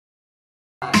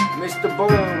Mr. Boom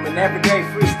and everyday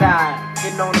freestyle,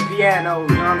 hitting on the piano,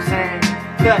 you know what I'm saying?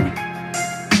 Good.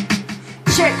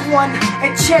 Check one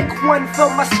and check one for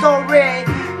my story.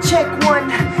 Check one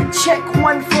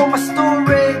for my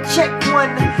story. Check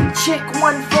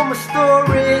one for my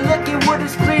story. Looking what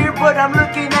is clear, but I'm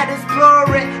looking at its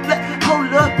glory. Look,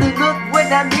 hold up, look when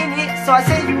I'm in it. So I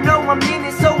say you know I'm in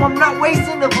it, so I'm not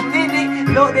wasting of a minute.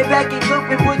 Load it back and look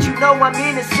at what you know I'm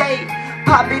in to say.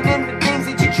 Popping in the things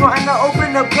that you're trying to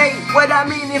open up gate. What I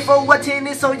mean it for a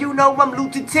tenant, so you know I'm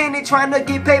lieutenant. Trying to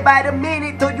get paid by the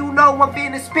minute, though you know I'm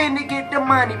finna spend it, get the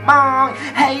money bong.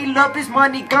 Hey, love this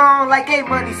money gone like a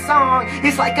money song.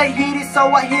 It's like I hit it,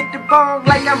 so I hit the bong.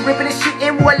 Like I'm ripping the shit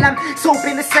in while I'm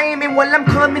soaping the same. And while I'm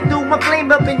coming through my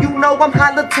flame up, and you know I'm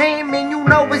holla tame. And you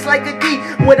know it's like a key.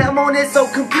 What I'm on is so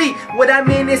complete. What I'm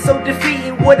in is so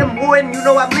defeating. What I'm doing, you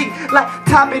know I'm leak. Like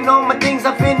topping all my things,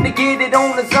 I'm finna get it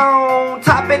on the zone.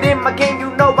 Top it in my game,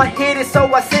 you know I hit it,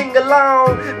 so I sing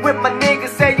along with my niggas,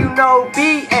 say you know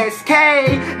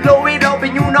BSK. Low it up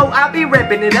and you know I be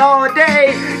reppin' it all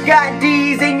day. Got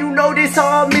D's and you know this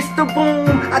all Mr. Boom.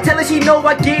 I tell her she know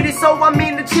I get it, so I'm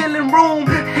in the chillin' room.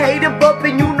 Hate up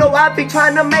and you know I be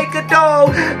trying to make a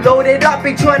dog. Load it up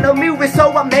and trying to move it,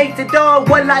 so I make the dog.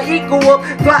 While I equal up,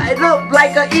 fly it up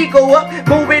like an eagle up.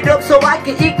 Move it up so I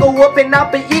can equal up and I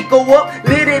be equal up.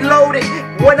 Lit it, loaded.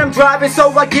 When I'm driving,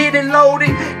 so I get it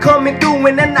loaded. Coming through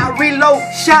and then I reload,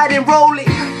 shot and roll it.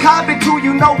 Copy to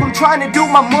you know I'm trying to do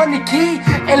my money key.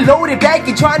 And load it back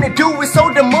and trying to do it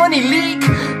so the money leak.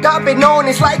 Stopping on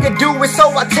it's like I do it, so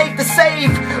I take the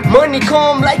save. Money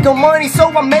come like a money, so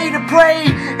I made it pray.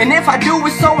 And if I do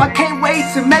it, so I can't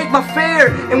wait to make my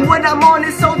fare. And when I'm on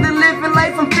it, so the living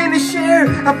life I'm finna share.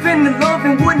 I'm finna love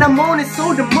and when I'm on it,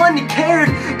 so the money cared.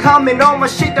 Comment on my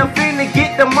shit, I'm finna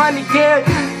get the money cared.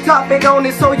 Top it on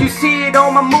it so you see it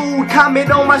on my mood.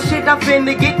 Comment on my shit, I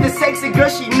finna get the sexy girl,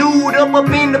 she nude up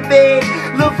in the bed.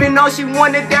 Looking all she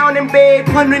wanted down in bed.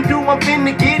 Pondering through, I'm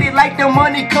finna get it like the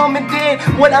money coming dead.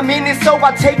 When I'm in it, so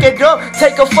I take it up,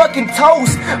 take a fucking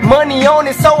toast. Money on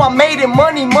it, so I made it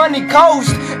money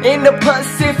coast. In the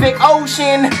Pacific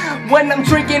Ocean, when I'm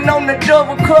drinking on the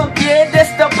double cup, yeah,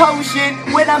 that's the potion.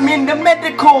 When I'm in the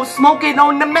medical, smoking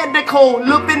on the medical.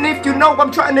 Looking if you know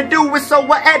I'm trying to do it, so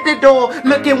I at the door.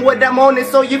 Looking what I'm on it,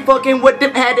 so you fucking with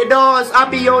them added-ons. I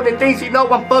be on the things, you know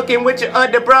I'm fucking with your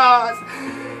other bras.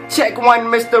 Check one,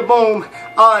 Mr. Boom,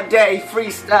 all day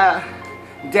freestyle.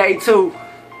 Day 2.